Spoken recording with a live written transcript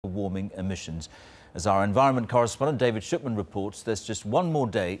warming emissions. As our environment correspondent David Shupman reports, there's just one more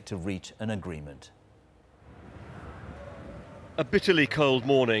day to reach an agreement. A bitterly cold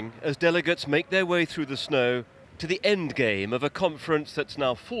morning as delegates make their way through the snow to the end game of a conference that's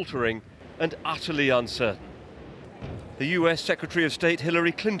now faltering and utterly uncertain. The US Secretary of State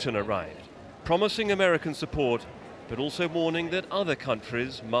Hillary Clinton arrived, promising American support, but also warning that other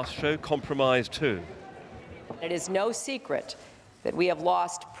countries must show compromise too. It is no secret that we have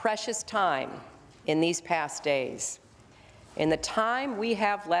lost precious time in these past days. In the time we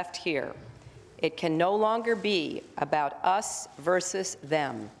have left here, it can no longer be about us versus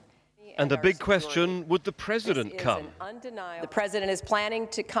them. And the big question, would the president come? The president is planning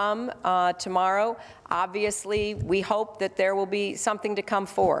to come tomorrow. Obviously, we hope that there will be something to come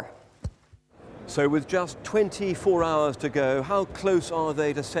for. So with just 24 hours to go, how close are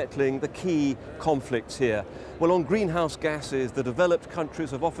they to settling the key conflicts here? Well, on greenhouse gases, the developed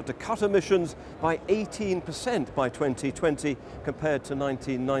countries have offered to cut emissions by 18% by 2020 compared to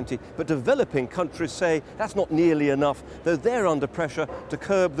 1990. But developing countries say that's not nearly enough, though they're under pressure to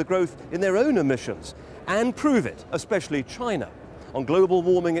curb the growth in their own emissions and prove it, especially China. On global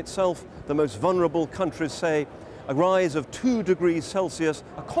warming itself, the most vulnerable countries say a rise of 2 degrees Celsius,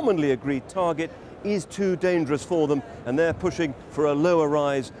 a commonly agreed target, is too dangerous for them, and they're pushing for a lower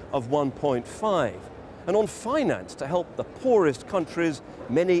rise of 1.5. And on finance, to help the poorest countries,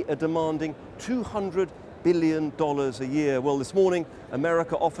 many are demanding $200 billion a year. Well, this morning,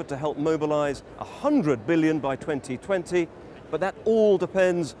 America offered to help mobilize $100 billion by 2020, but that all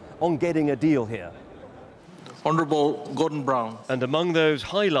depends on getting a deal here. Honourable Gordon Brown. And among those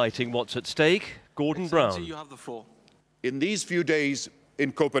highlighting what's at stake, Gordon Brown. You have the floor. In these few days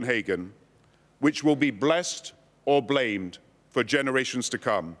in Copenhagen, which will be blessed or blamed for generations to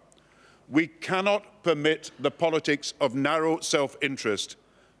come, we cannot permit the politics of narrow self-interest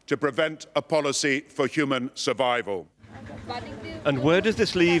to prevent a policy for human survival. And where does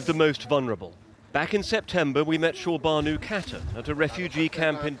this leave the most vulnerable? Back in September, we met Shorbanu Khatun at a refugee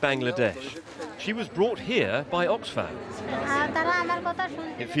camp in Bangladesh. She was brought here by Oxfam.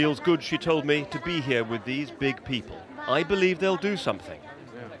 It feels good, she told me, to be here with these big people. I believe they'll do something.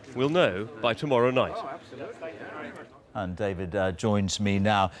 We'll know by tomorrow night. And David joins me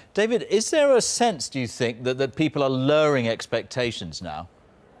now. David, is there a sense, do you think, that people are lowering expectations now?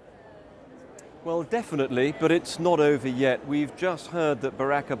 Well, definitely, but it's not over yet. We've just heard that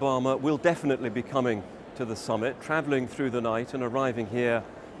Barack Obama will definitely be coming to the summit, travelling through the night and arriving here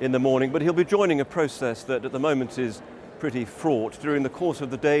in the morning, but he'll be joining a process that at the moment is pretty fraught. During the course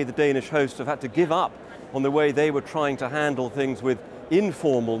of the day, the Danish hosts have had to give up on the way they were trying to handle things with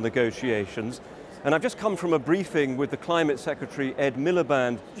informal negotiations. And I've just come from a briefing with the Climate Secretary, Ed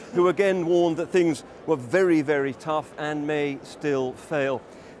Miliband, who again warned that things were very, very tough and may still fail.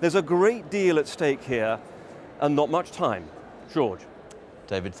 There's a great deal at stake here and not much time. George.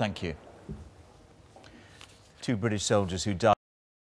 David, thank you. 2 British soldiers who died